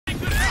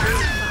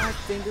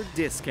finger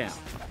discount.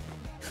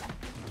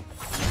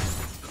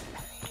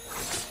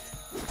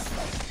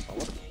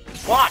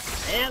 Fuck,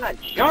 man, I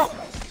jumped!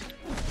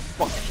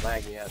 Fucking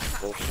laggy ass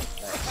bullshit,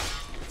 man.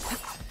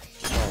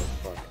 So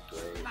fucking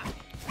great.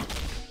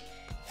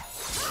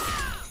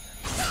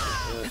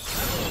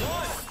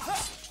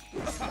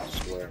 I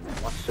swear, man,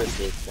 my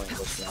sister is playing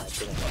this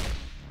match.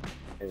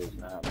 It is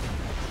not.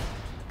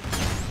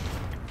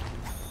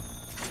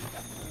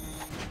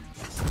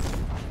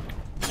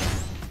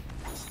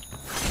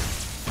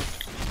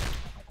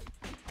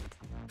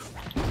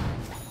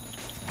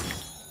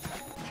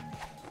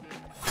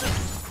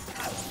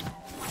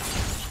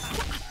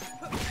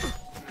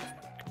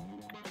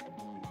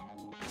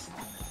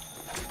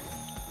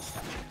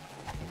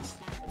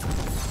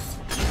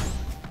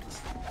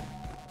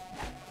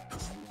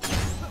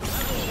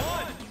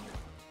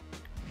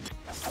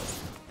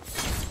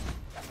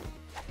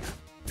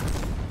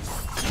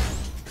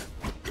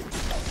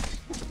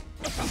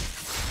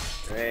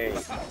 Hey,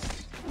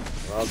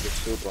 rub the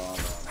super on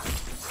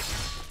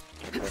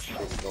that. That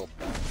shit is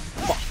open.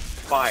 Fuck,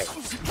 fire.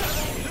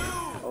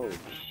 Oh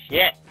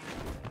shit.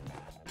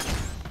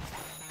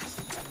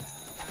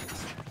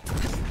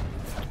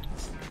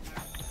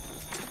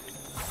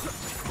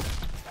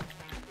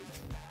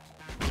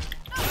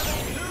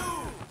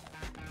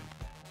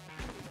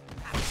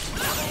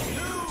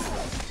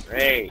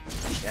 Great.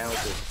 Down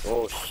with this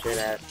bullshit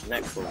ass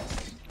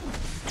necklace.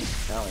 I'm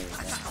telling you,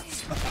 man.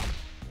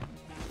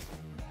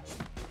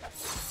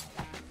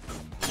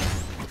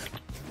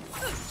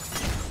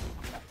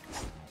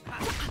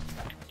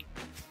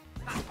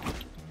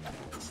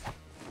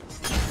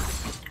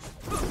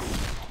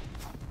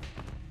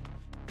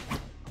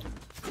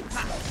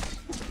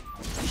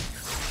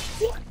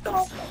 What the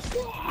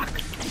fuck?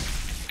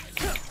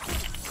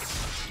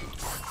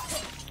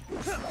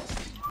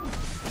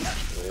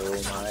 Oh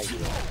my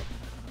god.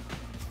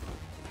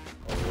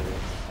 Oh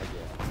my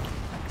god.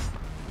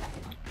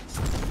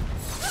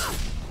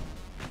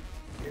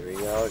 Here we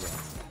go again.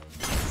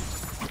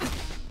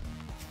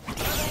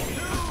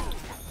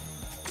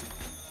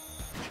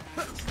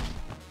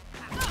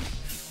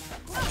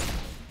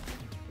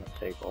 Let's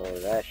take all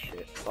of that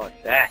shit. Fuck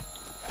that.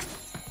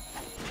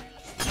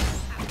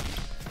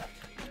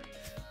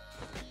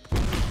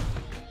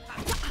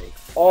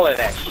 All of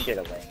that shit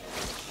away.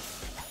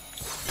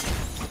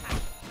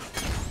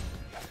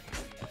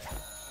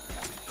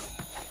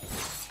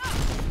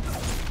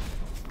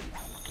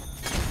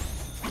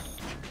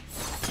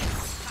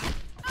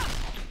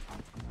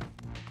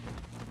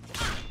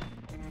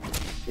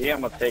 See,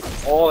 I'm gonna take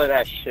all of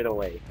that shit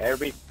away.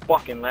 Every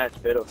fucking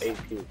last bit of AP.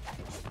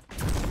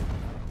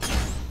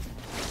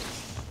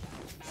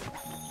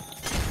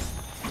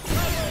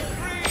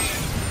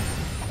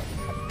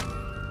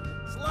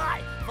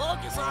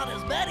 Focus on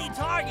as many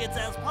targets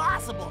as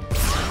possible.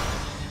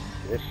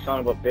 This son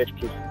of a bitch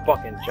keeps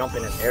fucking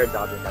jumping and air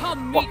dodging like a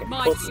fucking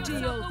pussy.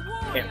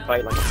 Can't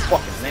fight like a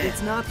fucking man.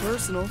 It's not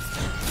personal.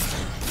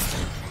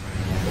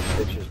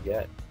 What bitches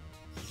get.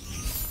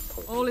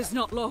 All is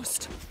not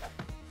lost.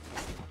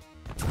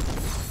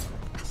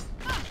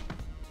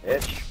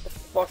 Bitch, what the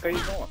fuck are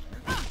you doing,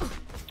 man?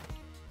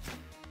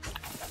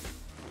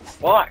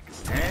 Fuck,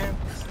 man.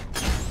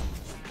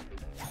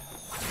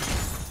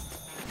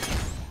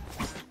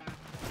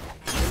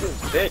 This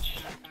bitch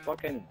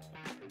fucking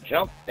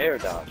jump, air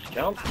dodge,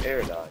 jump,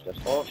 air dodge. That's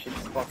all she's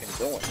fucking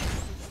doing.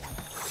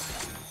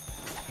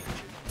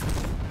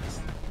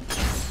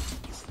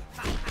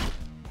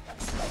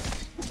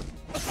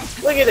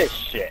 Look at this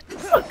shit.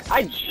 Look,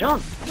 I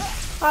jumped.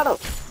 How the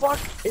fuck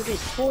is he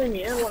pulling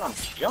me in when I'm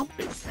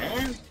jumping,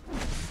 man?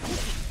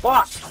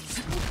 Fuck.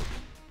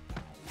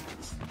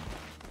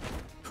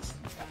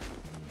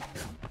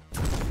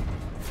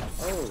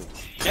 Oh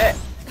shit.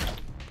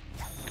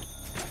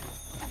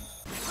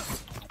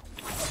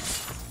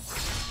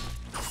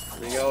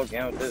 Here we go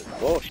again with this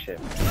bullshit,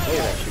 man. Look at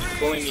that. She's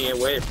pulling me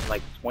away from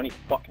like 20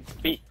 fucking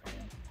feet.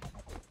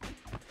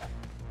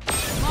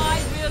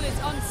 My will is Use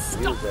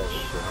unstoppable. that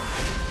shit.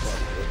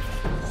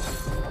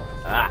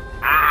 Ah,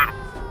 ah!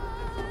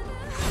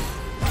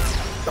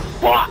 The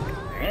fuck,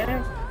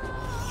 man?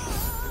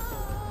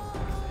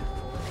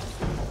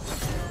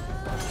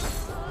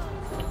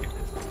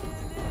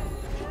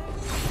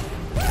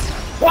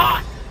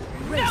 What?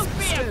 No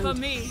fear for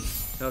me.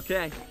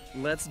 Okay,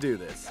 let's do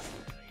this.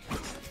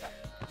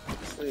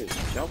 Please,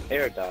 jump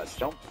air dodge.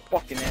 Jump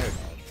fucking air dodge.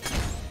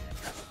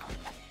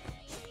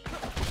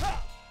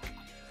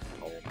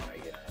 Oh my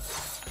god.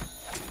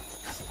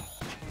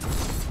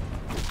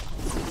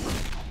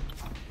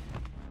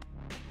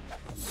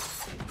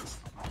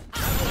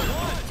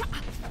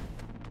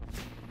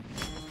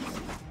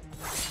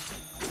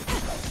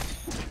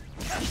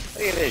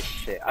 Look at this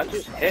shit. I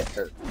just hit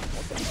her.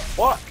 What the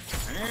fuck,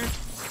 man?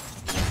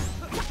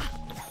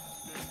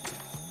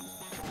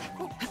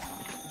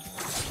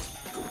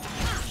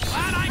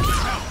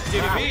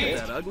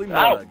 That ugly Get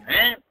out, mug.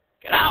 man!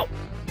 Get out!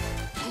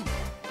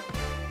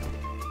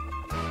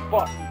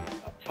 Fuck.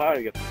 I'm tired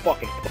of your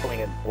fucking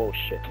pulling and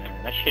bullshit,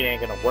 man. That shit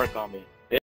ain't gonna work on me.